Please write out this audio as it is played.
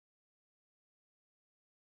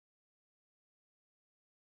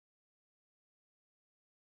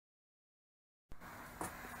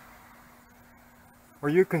Are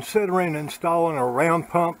you considering installing a round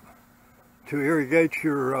pump to irrigate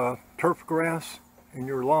your turf grass in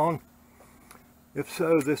your lawn? If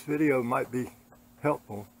so, this video might be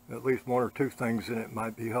helpful. At least one or two things in it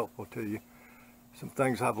might be helpful to you. Some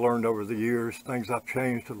things I've learned over the years, things I've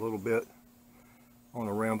changed a little bit on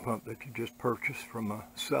a round pump that you just purchased from a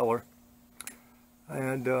seller.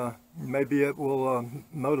 And maybe it will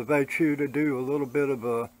motivate you to do a little bit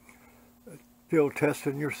of field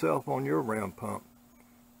testing yourself on your round pump.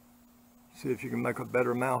 See if you can make a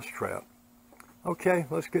better mousetrap. Okay,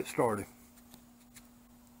 let's get started.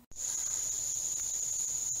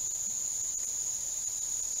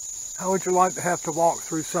 How would you like to have to walk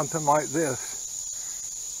through something like this?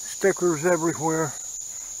 Stickers everywhere,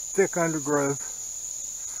 thick undergrowth.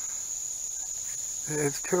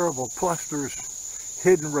 It's terrible. Plus there's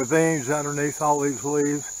hidden ravines underneath all these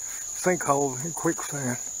leaves, sinkholes and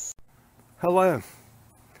quicksand. Hello.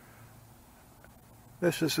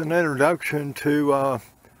 This is an introduction to a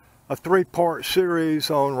three-part series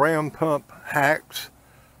on round pump hacks,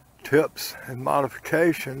 tips, and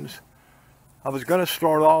modifications. I was going to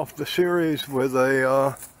start off the series with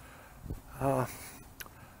a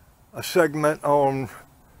segment on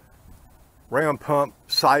round pump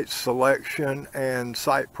site selection and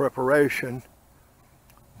site preparation,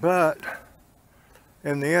 but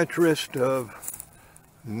in the interest of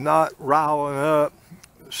not riling up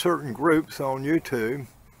certain groups on YouTube,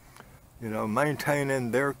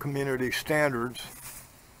 maintaining their community standards,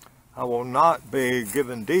 I will not be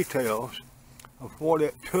giving details of what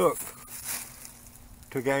it took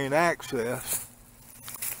to gain access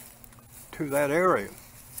to that area.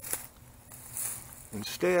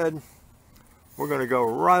 Instead, we're going to go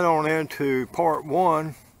right on into part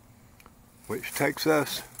one, which takes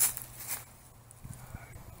us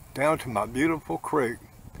down to my beautiful creek,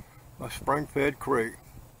 my spring-fed creek.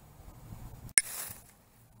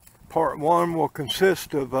 Part one will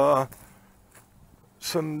consist of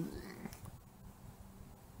some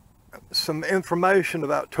information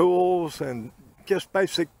about tools and just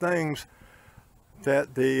basic things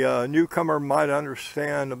that the newcomer might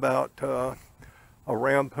understand about a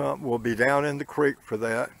round pump. Will be down in the creek for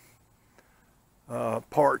that.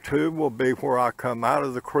 Part two will be where I come out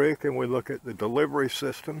of the creek and we look at the delivery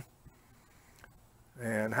system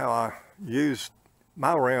and how I use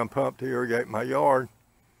my round pump to irrigate my yard.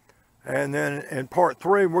 And then in part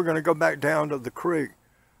three, we're going to go back down to the creek,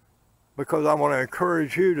 because I want to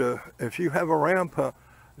encourage you to, if you have a round pump,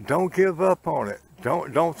 don't give up on it.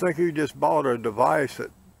 Don't think you just bought a device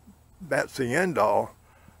that's the end all.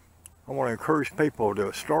 I want to encourage people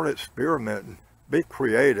to start experimenting, be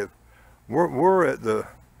creative. We're at the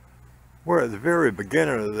very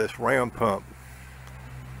beginning of this round pump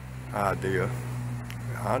idea.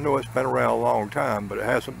 I know it's been around a long time, but it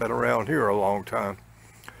hasn't been around here a long time.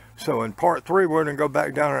 So in part three, we're going to go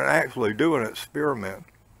back down and actually do an experiment.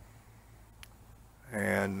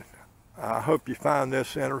 And I hope you find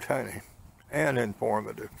this entertaining and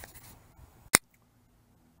informative.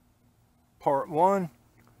 Part one,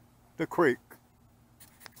 the creek.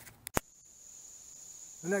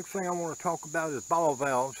 The next thing I want to talk about is ball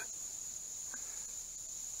valves.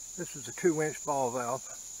 This is a 2-inch ball valve.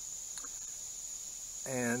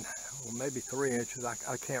 And well, maybe 3 inches, I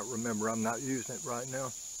can't remember, I'm not using it right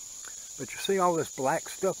now. But you see all this black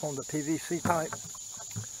stuff on the PVC pipe?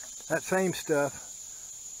 That same stuff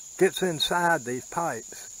gets inside these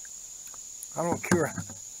pipes. I don't care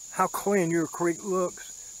how clean your creek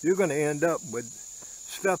looks, you're going to end up with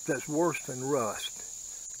stuff that's worse than rust.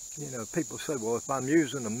 People say, well, if I'm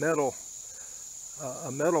using a metal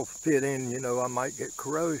fitting, I might get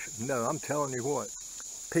corrosion. No, I'm telling you what,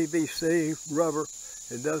 PVC, rubber,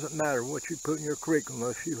 it doesn't matter what you put in your creek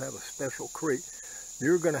unless you have a special creek.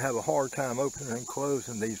 You're going to have a hard time opening and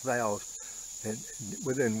closing these valves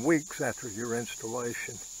within weeks after your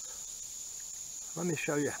installation. Let me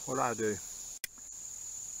show you what I do.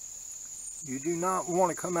 You do not want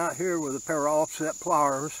to come out here with a pair of offset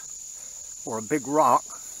pliers or a big rock,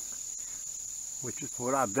 which is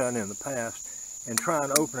what I've done in the past, and try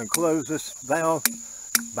and open and close this valve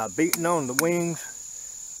by beating on the wings.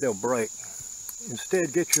 They'll break.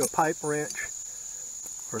 Instead, get you a pipe wrench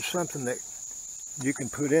or something that you can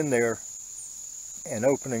put in there and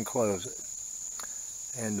open and close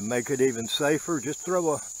it. And to make it even safer, just throw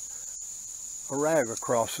a rag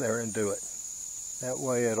across there and do it. That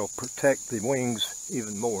way it'll protect the wings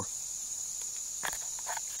even more.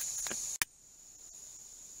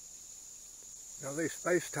 Now these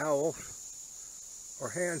space towels, or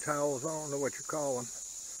hand towels, I don't know what you call them,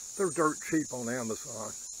 they're dirt cheap on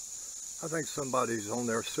Amazon. I think somebody's on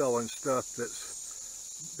there selling stuff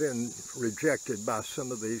that's been rejected by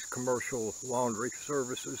some of these commercial laundry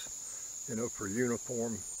services, you know, for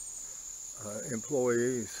uniform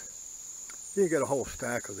employees. You get a whole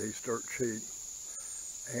stack of these dirt cheap,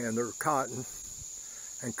 and they're cotton,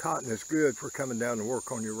 and cotton is good for coming down to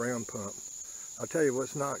work on your ram pump. I'll tell you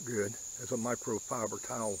what's not good is a microfiber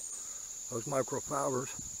towel. Those microfibers,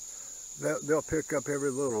 they'll pick up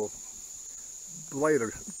every little blade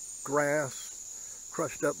of grass,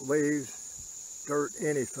 crushed up leaves, dirt,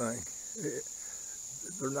 anything.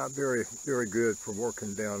 They're not very good for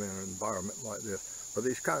working down in an environment like this. But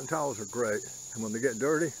these cotton towels are great, and when they get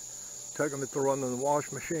dirty, take them and throw them in the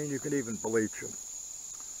wash machine. You can even bleach them.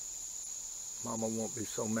 Mama won't be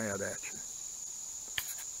so mad at you.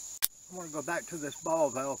 I want to go back to this ball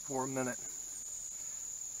valve for a minute.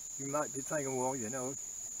 You might be thinking, well, you know,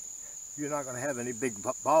 you're not going to have any big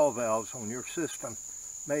ball valves on your system.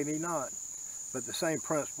 Maybe not, but the same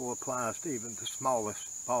principle applies to even the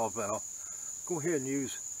smallest ball valve. Go ahead and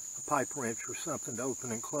use a pipe wrench or something to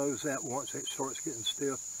open and close that once it starts getting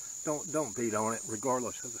stiff. Don't beat on it,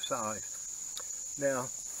 regardless of the size. Now,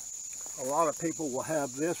 a lot of people will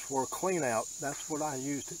have this for a clean out. That's what I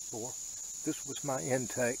used it for. This was my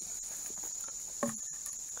intake.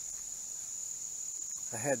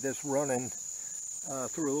 I had this running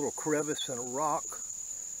through a little crevice in a rock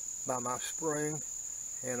by my spring,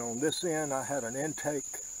 and on this end I had an intake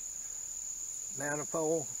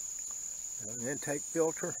manifold, an intake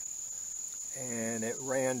filter, and it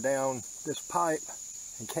ran down this pipe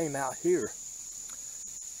and came out here.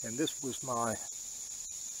 And this was my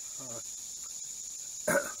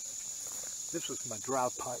this was my dry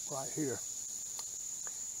pipe right here.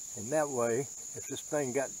 And that way, if this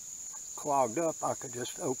thing got clogged up, I could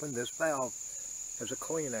just open this valve as a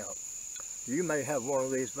clean out. You may have one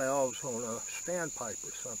of these valves on a standpipe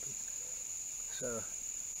or something, so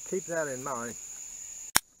keep that in mind.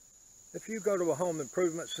 If you go to a home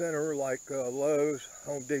improvement center like Lowe's,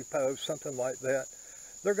 Home Depot, something like that,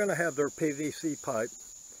 they're going to have their PVC pipe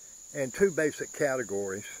in two basic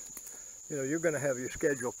categories. You know, you're going to have your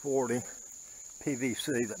Schedule 40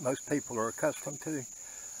 PVC that most people are accustomed to,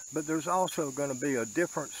 but there's also going to be a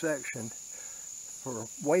different section for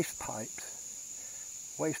waste pipes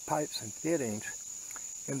and fittings.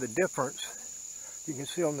 And the difference, you can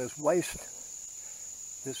see on this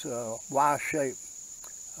this Y-shaped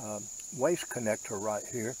waste connector right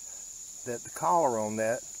here, that the collar on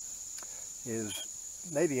that is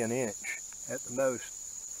maybe an inch at the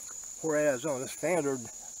most, whereas on the standard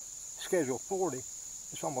Schedule 40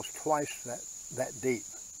 it's almost twice that deep.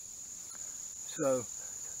 So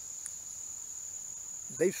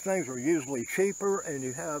these things are usually cheaper, and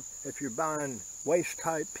you have, if you're buying waste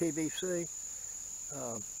type PVC,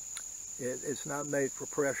 it's not made for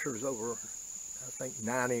pressures over, I think,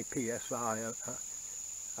 90 psi.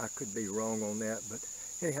 I could be wrong on that, but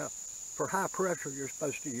anyhow, for high pressure you're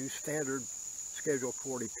supposed to use standard Schedule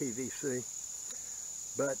 40 PVC.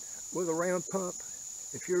 But with a ram pump,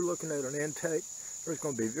 if you're looking at an intake, there's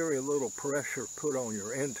going to be very little pressure put on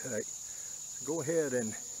your intake. So go ahead,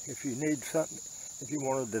 and if you need something, if you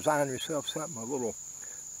want to design yourself something a little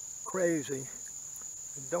crazy,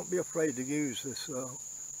 don't be afraid to use this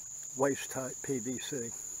waste type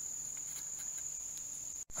PVC.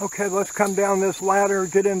 Okay, let's come down this ladder,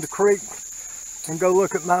 get in the creek, and go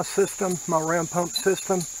look at my system, my ram pump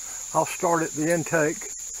system. I'll start at the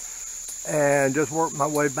intake and just work my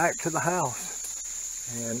way back to the house.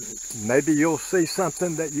 And maybe you'll see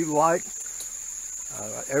something that you like.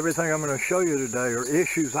 Everything I'm going to show you today are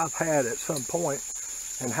issues I've had at some point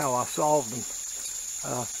and how I solved them.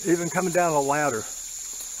 Even coming down a ladder.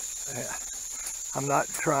 I'm not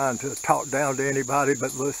trying to talk down to anybody,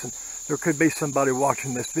 but listen, there could be somebody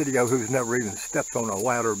watching this video who's never even stepped on a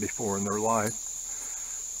ladder before in their life,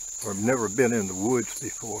 or never been in the woods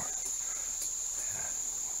before.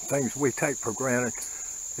 Things we take for granted.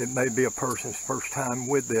 It may be a person's first time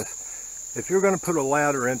with this. If you're going to put a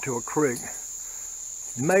ladder into a creek,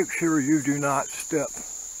 make sure you do not step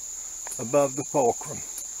above the fulcrum.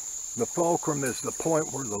 The fulcrum is the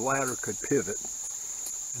point where the ladder could pivot.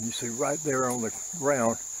 And you see right there on the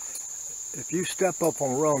ground, if you step up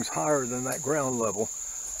on rungs higher than that ground level,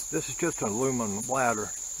 this is just an aluminum ladder.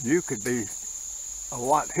 You could be a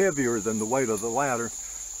lot heavier than the weight of the ladder,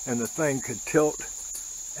 and the thing could tilt,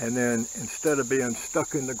 and then instead of being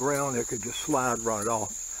stuck in the ground, it could just slide right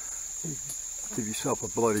off. Give yourself a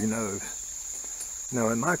bloody nose. Now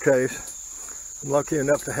in my case, I'm lucky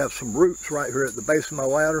enough to have some roots right here at the base of my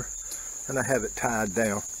ladder, and I have it tied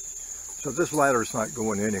down. So this ladder is not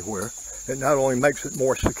going anywhere. It not only makes it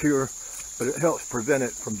more secure, but it helps prevent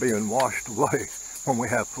it from being washed away when we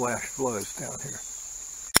have flash floods down here.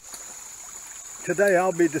 Today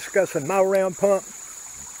I'll be discussing my round pump,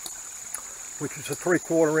 which is a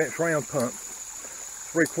 3/4 inch round pump,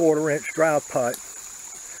 3/4 inch drive pipe.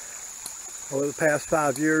 Over the past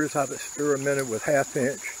 5 years I've experimented with 1/2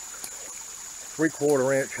 inch,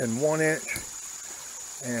 3/4 inch, and 1 inch,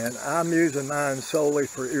 and I'm using mine solely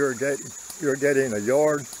for irrigating a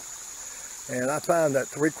yard, and I find that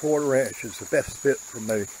 3/4 inch is the best fit for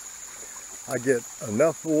me. I get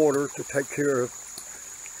enough water to take care of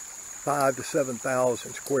 5,000 to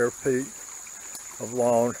 7,000 square feet of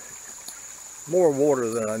lawn, more water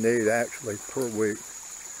than I need actually per week.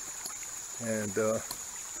 And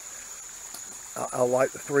I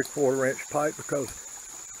like the 3/4 inch pipe because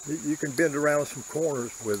you can bend around some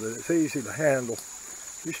corners with it. It's easy to handle.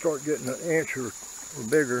 You start getting an inch or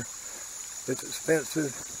bigger, it's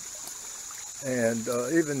expensive, and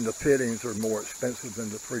even the fittings are more expensive than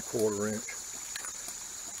the 3/4 inch.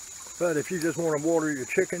 But if you just want to water your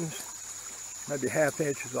chickens, maybe 1/2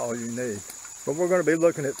 inch is all you need. But we're going to be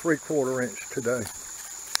looking at 3/4 inch today.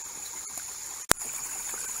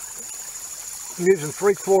 I'm using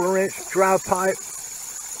 3/4 inch drive pipe.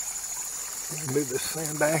 Let me move this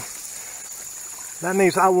sandbag. That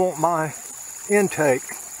means I want my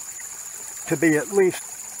intake to be at least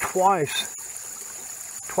twice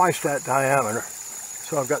that diameter.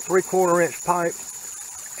 So I've got 3/4 inch pipe,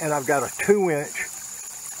 and I've got a 2 inch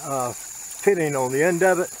fitting on the end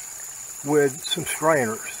of it with some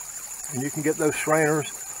strainers, and you can get those strainers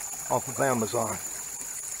off of Amazon.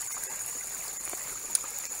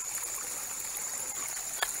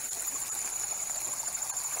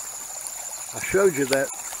 I showed you that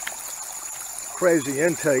crazy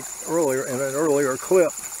intake earlier in an earlier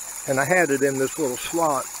clip, and I had it in this little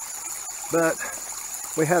slot, but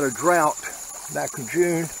we had a drought back in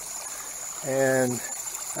June, and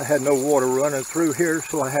I had no water running through here,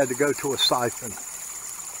 so I had to go to a siphon.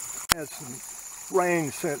 I had some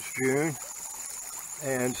rain since June,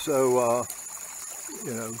 and so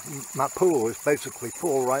you know, my pool is basically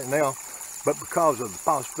full right now, but because of the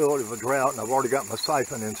possibility of a drought, and I've already got my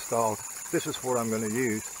siphon installed, this is what I'm going to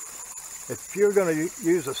use. If you're going to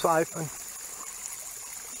use a siphon,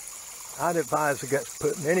 I'd advise against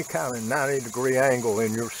putting any kind of 90-degree angle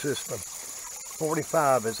in your system.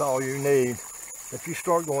 45 is all you need. If you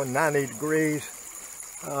start going 90 degrees,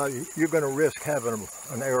 you're going to risk having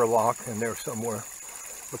an airlock in there somewhere,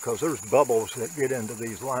 because there's bubbles that get into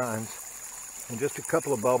these lines, and just a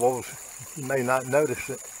couple of bubbles, you may not notice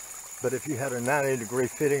it, but if you had a 90-degree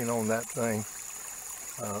fitting on that thing,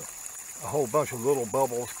 a whole bunch of little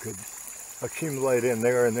bubbles could accumulate in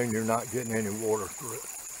there, and then you're not getting any water through it.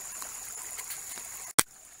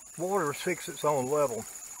 Water seeks its own level.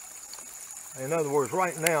 In other words,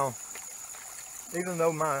 right now, even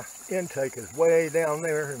though my intake is way down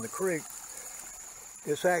there in the creek,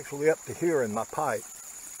 it's actually up to here in my pipe.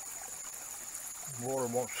 Water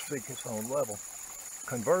wants to seek its own level.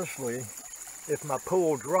 Conversely, if my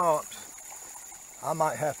pool drops, I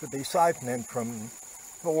might have to be siphoning from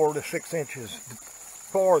 4 to 6 inches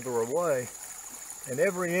farther away, and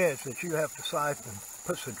every inch that you have to siphon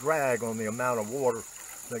puts a drag on the amount of water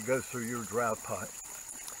that goes through your drive pipe.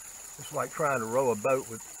 It's like trying to row a boat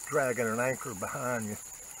with dragging an anchor behind you.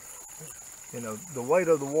 You know, the weight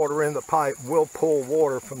of the water in the pipe will pull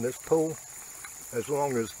water from this pool, as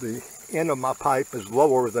long as the end of my pipe is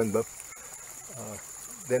lower than the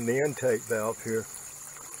intake valve here.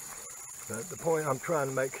 But the point I'm trying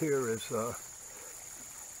to make here is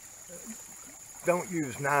don't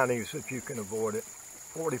use 90s if you can avoid it.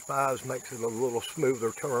 45s makes it a little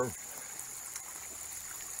smoother turn.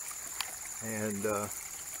 And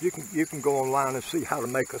you can go online and see how to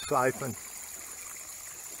make a siphon.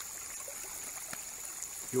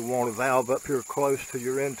 You'll want a valve up here close to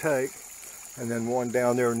your intake, and then one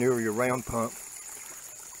down there near your round pump.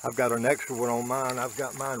 I've got an extra one on mine. I've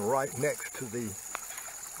got mine right next to the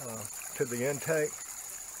intake.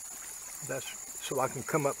 That's so I can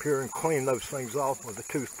come up here and clean those things off with a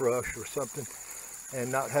toothbrush or something, and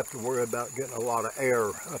not have to worry about getting a lot of air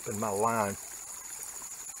up in my line.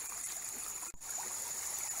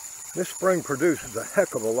 This spring produces a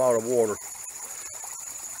heck of a lot of water,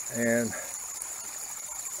 and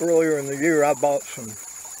earlier in the year I bought some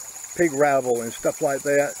pig gravel and stuff like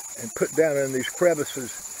that and put down in these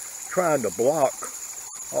crevices, trying to block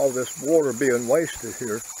all this water being wasted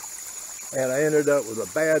here, and I ended up with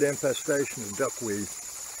a bad infestation of duckweed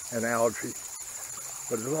and algae.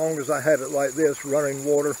 But as long as I have it like this, running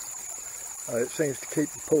water, it seems to keep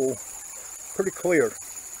the pool pretty clear.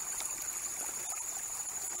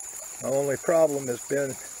 My only problem has been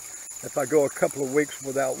if I go a couple of weeks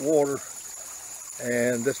without water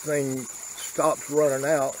and this thing stops running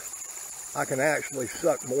out, I can actually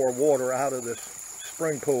suck more water out of this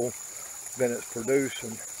spring pool than it's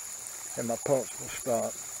producing, and my pumps will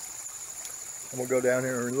stop. And we'll go down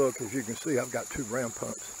here and look. As you can see, I've got 2 round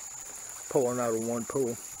pumps pulling out of one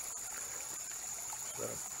pool. So,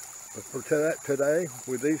 but for today,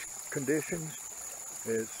 with these conditions,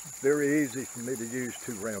 it's very easy for me to use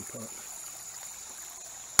 2 round pumps.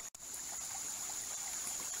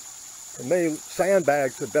 For me,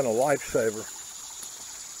 sandbags have been a lifesaver.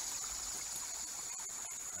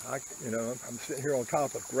 I'm sitting here on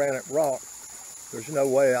top of granite rock. There's no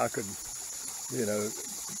way I could,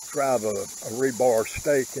 drive a rebar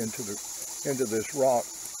stake into this rock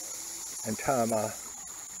and tie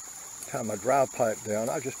my drive pipe down.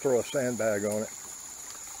 I just throw a sandbag on it,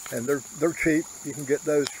 and they're cheap. You can get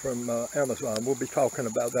those from Amazon. We'll be talking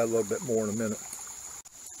about that a little bit more in a minute.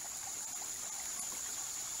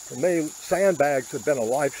 For me, sandbags have been a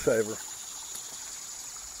lifesaver.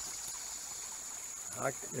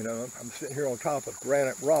 I'm sitting here on top of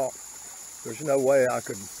granite rock. There's no way I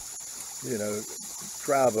could,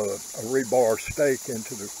 drive a rebar stake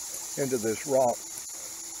into this rock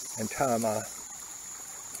and tie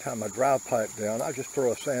my drive pipe down. I just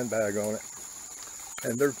throw a sandbag on it,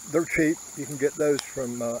 and they're cheap. You can get those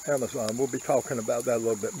from Amazon. We'll be talking about that a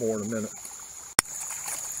little bit more in a minute.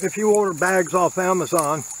 If you order bags off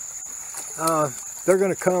Amazon, they're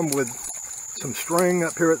going to come with some string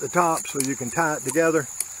up here at the top so you can tie it together.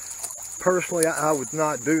 Personally, I would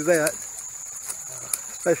not do that,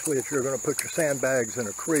 especially if you're going to put your sandbags in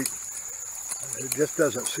a creek. It just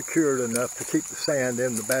doesn't secure it enough to keep the sand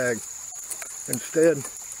in the bag. Instead,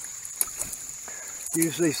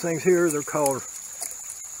 use these things here. They're called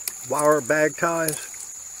wire bag ties,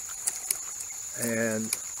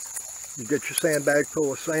 and you get your sandbag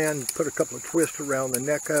full of sand, put a couple of twists around the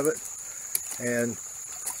neck of it, and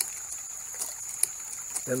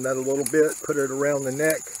bend that a little bit, put it around the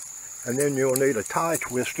neck, and then you'll need a tie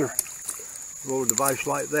twister, a little device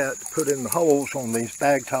like that, to put in the holes on these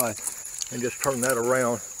bag ties, and just turn that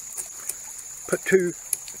around. Put two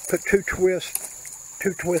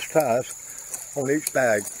twist ties on each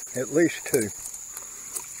bag, at least 2.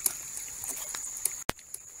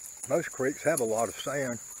 Most creeks have a lot of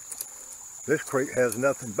sand. This creek has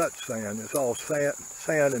nothing but sand. It's all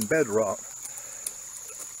sand and bedrock.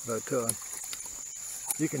 But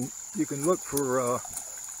you can look for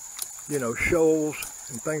shoals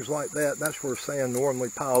and things like that. That's where sand normally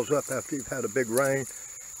piles up after you've had a big rain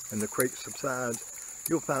and the creek subsides.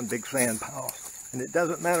 You'll find big sand piles, and it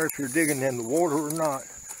doesn't matter if you're digging in the water or not.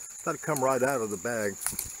 It's got to come right out of the bag.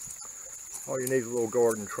 All you need is a little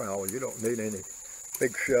garden trowel. You don't need any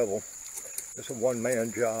big shovel. It's a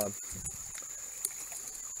one-man job.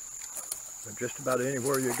 But just about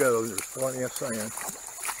anywhere you go, there's plenty of sand.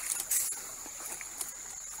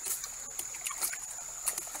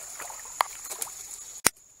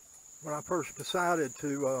 When I first decided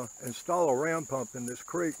to install a round pump in this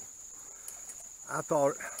creek, I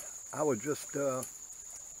thought I would just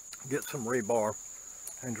get some rebar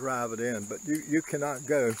and drive it in. But you cannot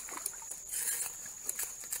go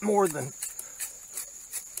more than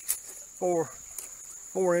 4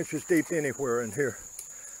 inches deep anywhere in here,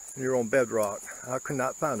 and you're on bedrock. I could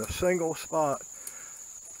not find a single spot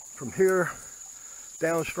from here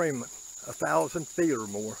downstream 1,000 feet or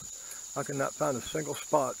more. I could not find a single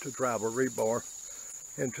spot to drive a rebar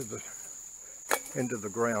into the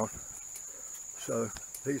ground. So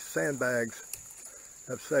these sandbags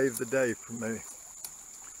have saved the day for me.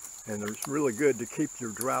 And it's really good to keep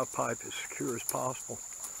your drive pipe as secure as possible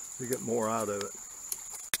to get more out of it.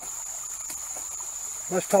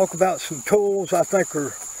 Let's talk about some tools I think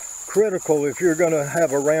are critical if you're going to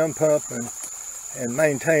have a round pump and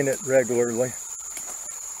maintain it regularly.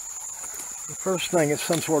 The first thing is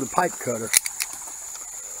some sort of pipe cutter.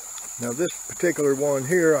 Now this particular one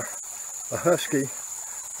here, a Husky,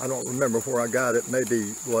 I don't remember where I got it,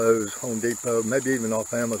 maybe Lowe's, Home Depot, maybe even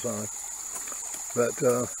off Amazon. But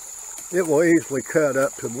it will easily cut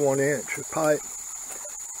up to 1 inch of pipe,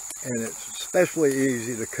 and it's especially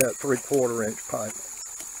easy to cut 3/4 inch pipe.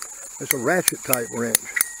 It's a ratchet type wrench,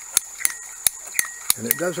 and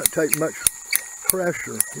it doesn't take much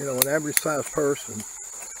pressure. An average sized person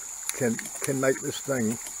can make this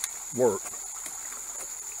thing work.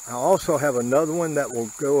 I also have another one that will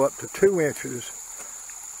go up to 2 inches,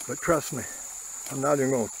 but trust me, I'm not even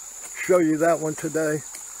going to show you that one today,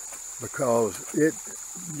 because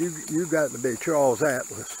you got to be Charles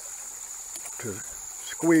Atlas to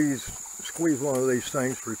squeeze one of these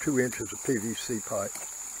things through 2 inches of PVC pipe.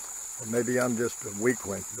 Or maybe I'm just a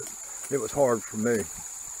weakling, but it was hard for me.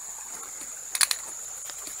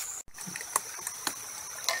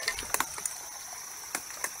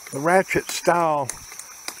 The ratchet style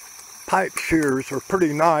pipe shears are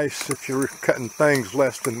pretty nice if you're cutting things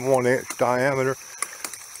less than 1 inch diameter.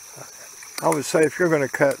 I would say if you're going to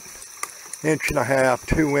cut 1.5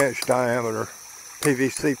 to 2 inch diameter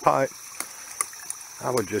PVC pipe,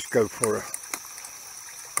 I would just go for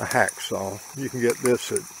a hacksaw. You can get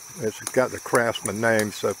this it's got the Craftsman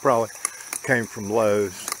name, so it probably came from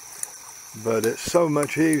Lowe's. But it's so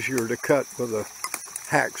much easier to cut with a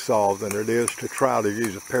hacksaw than it is to try to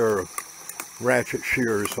use a pair of ratchet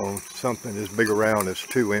shears on something as big around as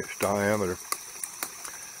 2 inch diameter.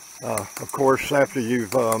 Of course, after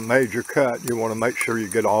you've made your cut, you want to make sure you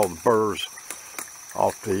get all the burrs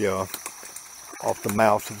off the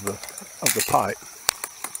mouth of the pipe.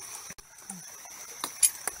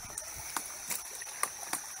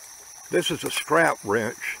 This is a strap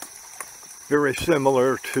wrench, very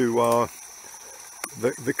similar to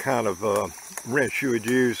the kind of wrench you would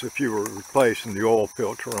use if you were replacing the oil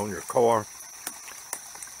filter on your car.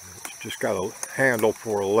 It's just got a handle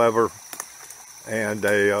for a lever and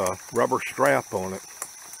a rubber strap on it.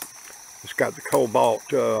 It's got the Cobalt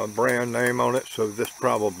brand name on it, so this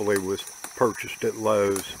probably was purchased at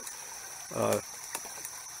Lowe's.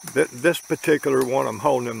 This particular one I'm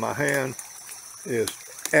holding in my hand is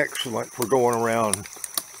excellent for going around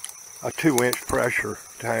a 2 inch pressure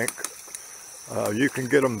tank. You can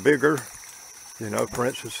get them bigger. You know, for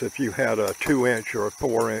instance, if you had a 2 inch or a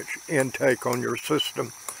 4 inch intake on your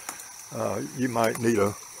system, you might need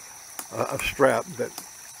a strap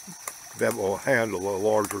that will handle a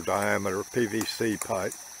larger diameter PVC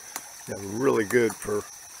pipe. You know, really good for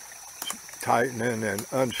tightening and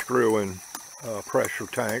unscrewing pressure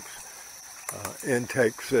tanks,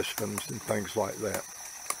 intake systems, and things like that.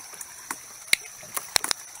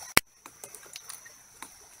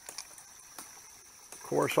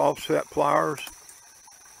 Of course, offset pliers,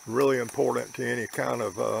 really important to any kind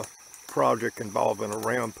of project involving a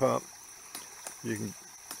ram pump.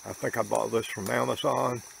 I think I bought this from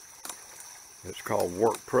Amazon. It's called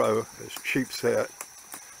Work Pro. It's cheap set.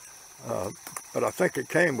 But I think it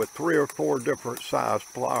came with 3 or 4 different size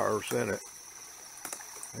pliers in it.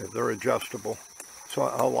 They're adjustable. So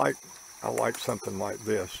I like something like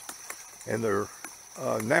this. And they're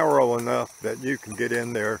narrow enough that you can get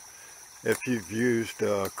in there if you've used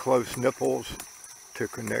close nipples to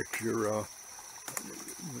connect your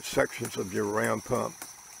sections of your ram pump.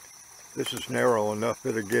 This is narrow enough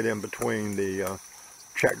it'll get in between the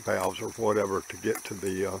check valves or whatever to get to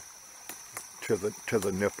the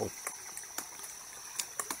nipple.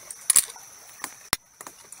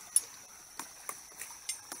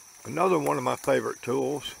 Another one of my favorite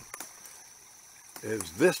tools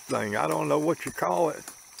is this thing. I don't know what you call it.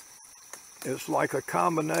 It's like a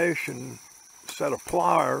combination set of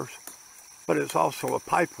pliers, but it's also a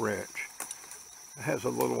pipe wrench. It has a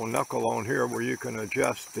little knuckle on here where you can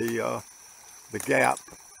adjust the gap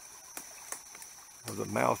of the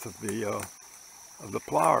mouth of the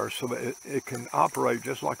pliers, so that it can operate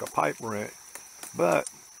just like a pipe wrench, but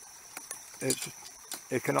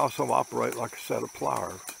it can also operate like a set of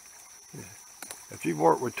pliers. If you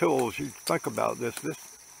work with tools, you think about this.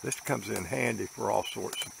 This comes in handy for all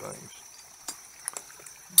sorts of things.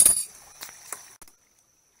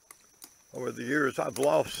 Over the years, I've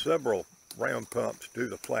lost several ram pumps due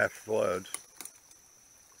to flash floods.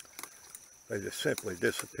 They just simply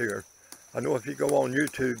disappear. I know if you go on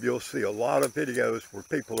YouTube, you'll see a lot of videos where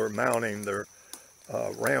people are mounting their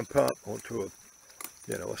ram pump onto a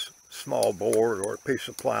small board or a piece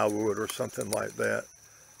of plywood or something like that.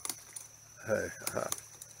 Hey,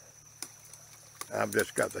 I've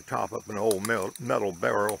just got the top of an old metal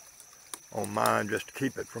barrel on mine just to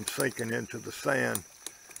keep it from sinking into the sand.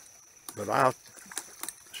 But I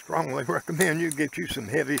strongly recommend you get you some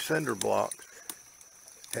heavy cinder blocks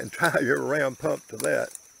and tie your ram pump to that.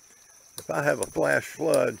 If I have a flash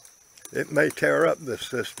flood, it may tear up this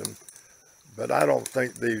system, but I don't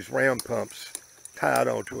think these ram pumps tied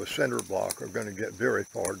onto a cinder block are going to get very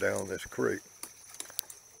far down this creek.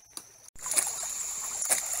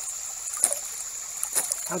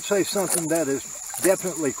 I'd say something that is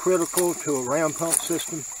definitely critical to a ram pump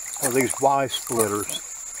system are these Y splitters.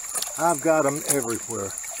 I've got them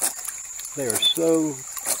everywhere. They are so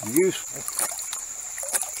useful.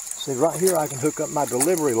 See, right here I can hook up my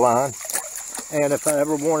delivery line, and if I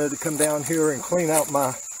ever wanted to come down here and clean out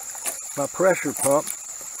my pressure pump,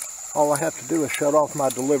 all I have to do is shut off my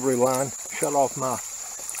delivery line, shut off my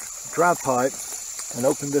dry pipe, and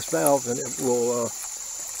open this valve, and it will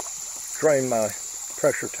drain my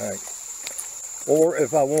pressure tank. Or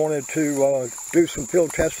if I wanted to do some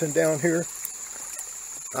field testing down here,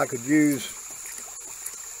 I could use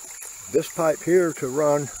this pipe here to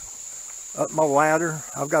run up my ladder.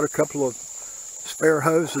 I've got a couple of spare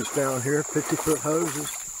hoses down here, 50-foot hoses.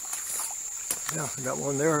 Yeah, I got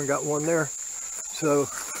one there and got one there. So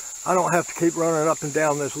I don't have to keep running up and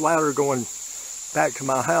down this ladder going back to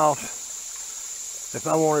my house. If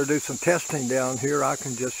I want to do some testing down here, I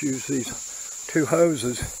can just use these 2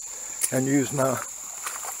 hoses and use my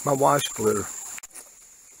Y splitter.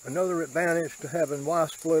 Another advantage to having Y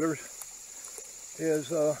splitters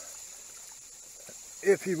is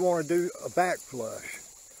if you want to do a back flush.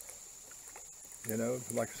 You know,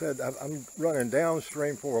 like I said, I'm running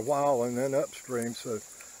downstream for a while and then upstream, so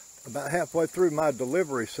about halfway through my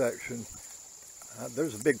delivery section,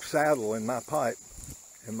 there's a big saddle in my pipe,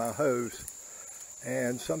 in my hose,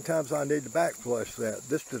 and sometimes I need to back flush that.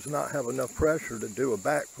 This does not have enough pressure to do a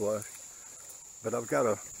back flush, but I've got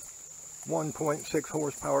a 1.6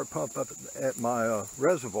 horsepower pump up at my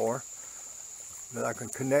reservoir that I can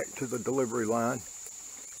connect to the delivery line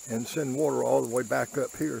and send water all the way back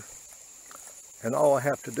up here. And all I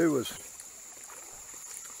have to do is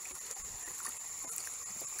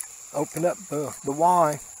open up the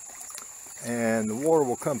Y, and the water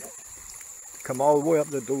will come all the way up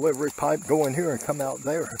the delivery pipe, go in here and come out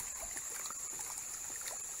there.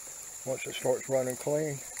 Once it starts running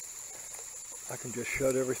clean, I can just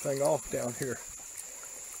shut everything off down here,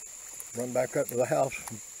 run back up to the house,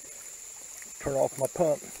 turn off my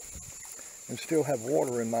pump, and still have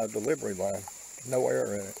water in my delivery line, no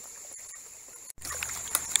air in it.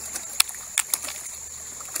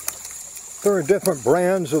 There are different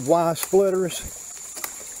brands of Y splitters.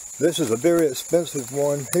 This is a very expensive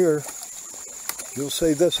one here. You'll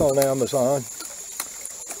see this on Amazon.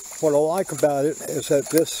 What I like about it is that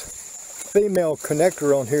this female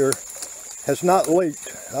connector on here has not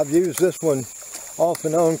leaked. I've used this one off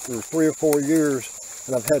and on for 3 or 4 years,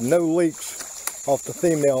 and I've had no leaks off the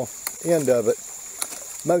female end of it.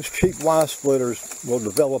 Most cheap Y splitters will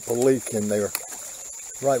develop a leak in there,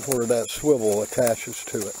 right where that swivel attaches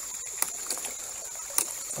to it.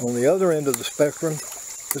 On the other end of the spectrum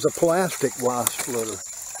is a plastic Y splitter.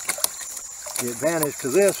 The advantage to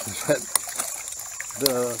this is that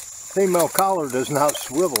the female collar does not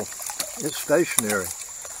swivel. It's stationary.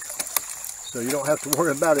 So you don't have to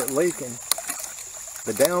worry about it leaking.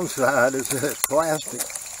 The downside is that it's plastic.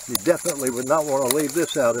 You definitely would not want to leave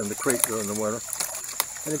this out in the creek during the winter.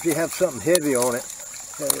 And if you have something heavy on it,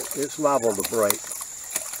 it's liable to break.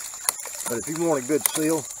 But if you want a good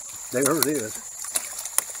seal, there it is.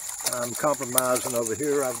 I'm compromising over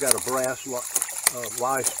here. I've got a brass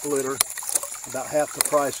Y splitter, about half the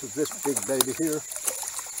price of this big baby here,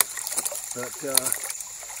 but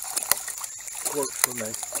works for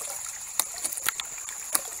me.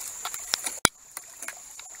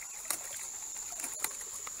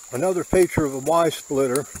 Another feature of a Y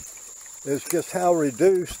splitter is just how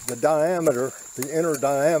reduced the diameter, the inner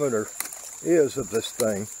diameter is of this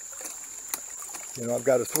thing. You know, I've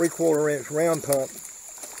got a 3/4 inch round pump,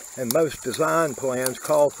 and most design plans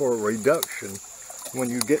call for a reduction when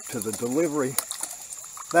you get to the delivery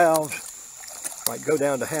valves, like go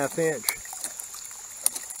down to 1/2 inch.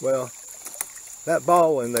 Well, that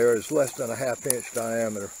ball in there is less than a 1/2 inch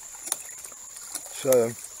diameter.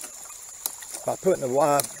 So by putting a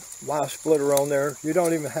Y splitter on there, you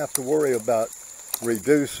don't even have to worry about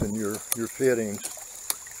reducing your fittings.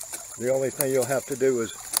 The only thing you'll have to do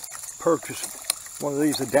is purchase one of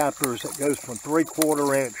these adapters that goes from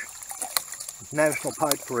 3/4 inch national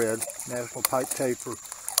pipe thread, national pipe taper,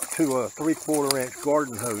 to a 3/4 inch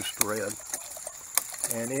garden hose thread.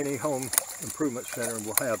 And any home improvement center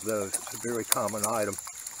will have those. It's a very common item.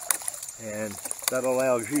 And that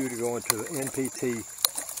allows you to go into NPT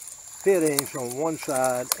fittings on one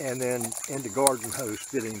side and then into garden hose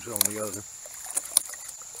fittings on the other.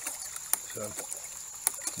 So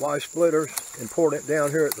Y splitters, important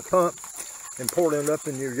down here at the pump, important up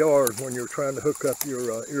in your yard when you're trying to hook up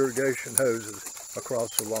your irrigation hoses across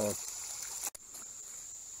the lawn.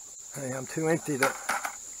 Hey, I'm too lazy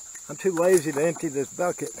to empty this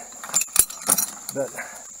bucket. But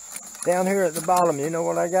down here at the bottom, you know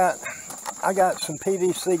what I got? I got some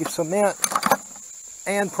PVC cement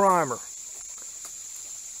and primer.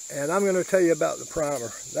 And I'm going to tell you about the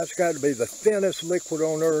primer. That's got to be the thinnest liquid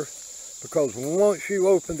on earth, because once you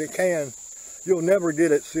open the can, you'll never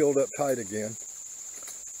get it sealed up tight again.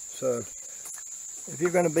 So if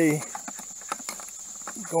you're going to be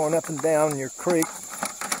going up and down your creek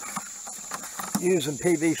using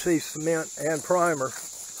PVC cement and primer,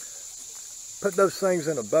 put those things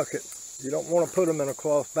in a bucket. You don't want to put them in a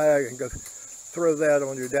cloth bag and go throw that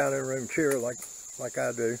on your dining room chair like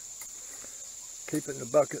I do. Keep it in the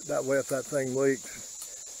bucket. That way, if that thing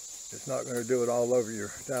leaks, It's not going to do it all over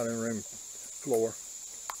your dining room floor.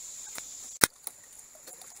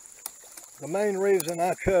 The main reason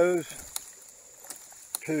I chose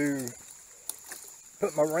to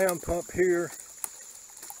put my round pump here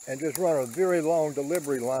and just run a very long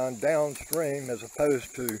delivery line downstream as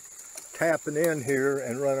opposed to tapping in here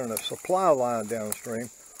and running a supply line downstream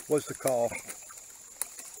was the cost.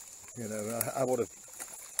 You know, I would have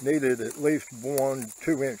needed at least 1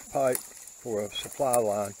 2-inch pipe for a supply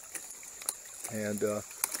line. And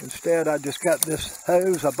instead I just got this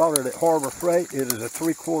hose. I bought it at Harbor Freight. It is a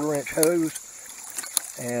 3/4 inch hose.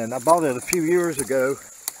 And I bought it a few years ago.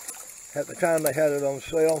 At the time they had it on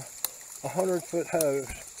sale. 100-foot hose,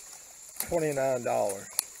 $29.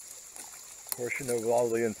 Of course, you know, with all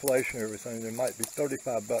the inflation and everything, it might be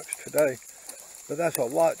 35 bucks today. But that's a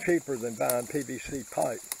lot cheaper than buying PVC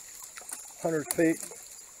pipe. 100 feet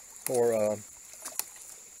for,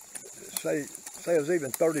 say it was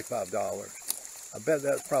even $35. I bet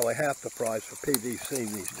that's probably half the price for PVC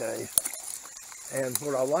these days. And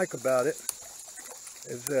what I like about it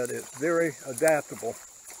is that it's very adaptable.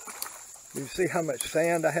 You see how much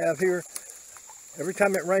sand I have here? Every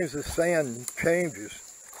time it rains, the sand changes.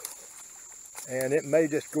 And it may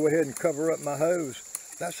just go ahead and cover up my hose.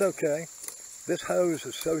 That's okay. This hose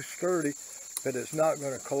is so sturdy that it's not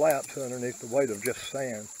going to collapse underneath the weight of just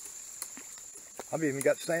sand. I've even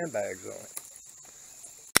got sandbags on it.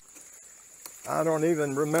 I don't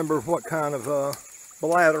even remember what kind of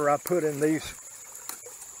bladder I put in these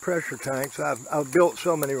pressure tanks. I've built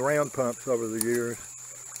so many round pumps over the years.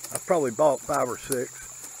 I've probably bought 5 or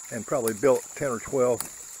 6 and probably built 10 or 12,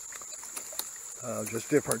 just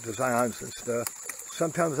different designs and stuff.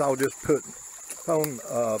 Sometimes I'll just put foam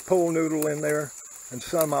pool noodle in there, and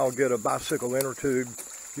some I'll get a bicycle inner tube.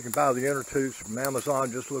 You can buy the inner tubes from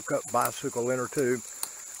Amazon. Just look up bicycle inner tube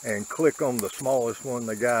and click on the smallest one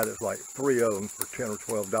they got. It's like 3 of them for $10 or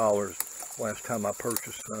 $12 last time I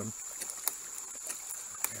purchased them.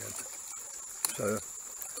 And so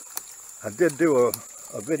I did do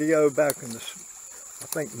a video back in I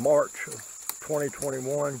think March of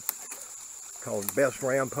 2021 called Best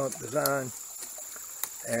Round Pump Design.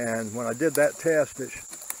 And when I did that test,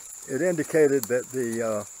 it indicated that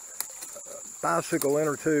the bicycle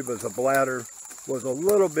inner tube as a bladder was a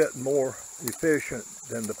little bit more efficient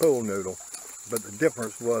than the pool noodle, but the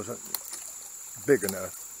difference wasn't big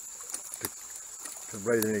enough to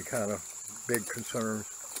raise any kind of big concerns.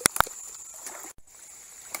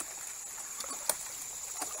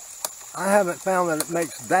 I haven't found that it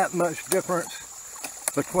makes that much difference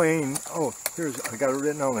between, oh, I got it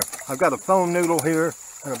written on there. I've got a foam noodle here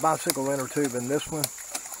and a bicycle inner tube in this one.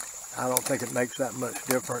 I don't think it makes that much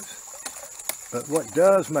difference. But what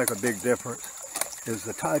does make a big difference is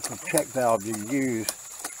the type of check valve you use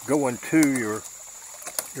going to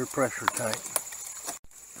your pressure tank.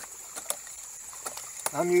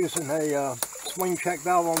 I'm using a swing check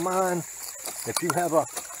valve on mine. If you have a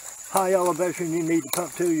high elevation you need to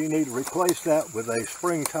pump to, you need to replace that with a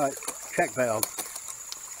spring type check valve.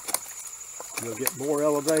 You'll get more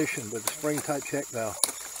elevation with a spring type check valve.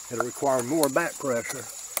 It'll require more back pressure,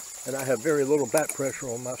 and I have very little back pressure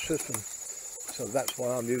on my system, so that's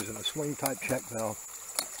why I'm using a swing type check valve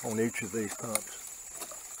on each of these pumps.